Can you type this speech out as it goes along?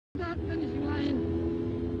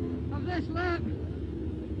last lap.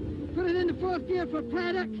 Put it into fourth gear for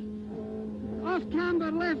Paddock. Off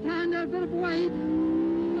camber, left-hander, bit of wide.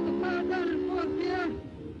 Put the power down in fourth gear.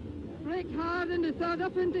 Brake hard into third,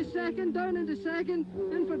 up into second, down into second,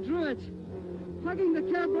 in for Druitt. Hugging the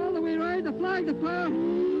curb all the way round, applying the power.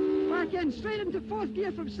 Back in, straight into fourth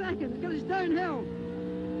gear from second, because it's downhill.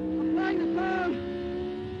 Applying the power.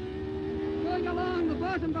 Going along the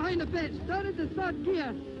bottom behind the pits, down into third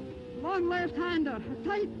gear. Long left-hander, a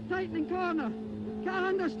tightening corner.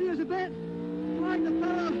 Car understeers a bit, applying the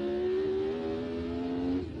power.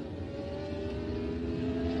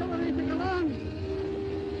 Accelerating along.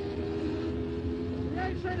 The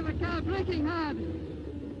outside of a car, braking hard.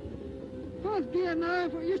 Fourth gear now,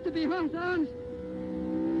 for it used to be Hawthorne's.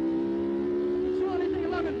 Accelerating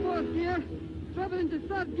along in fourth gear. Drop it into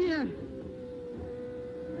third gear.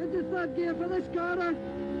 Into third gear for this corner.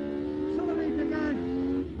 Accelerating out.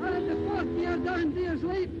 Out into fourth gear, down Deer's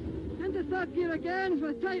Leap. Into third gear again for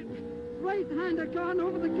a tight right-hander corner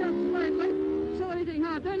over the curb slightly. Accelerating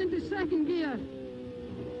hard. Down into second gear.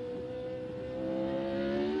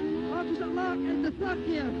 Opposite lock into third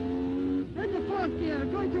gear. Into fourth gear.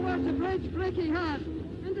 Going towards the bridge, braking hard.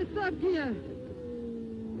 Into third gear.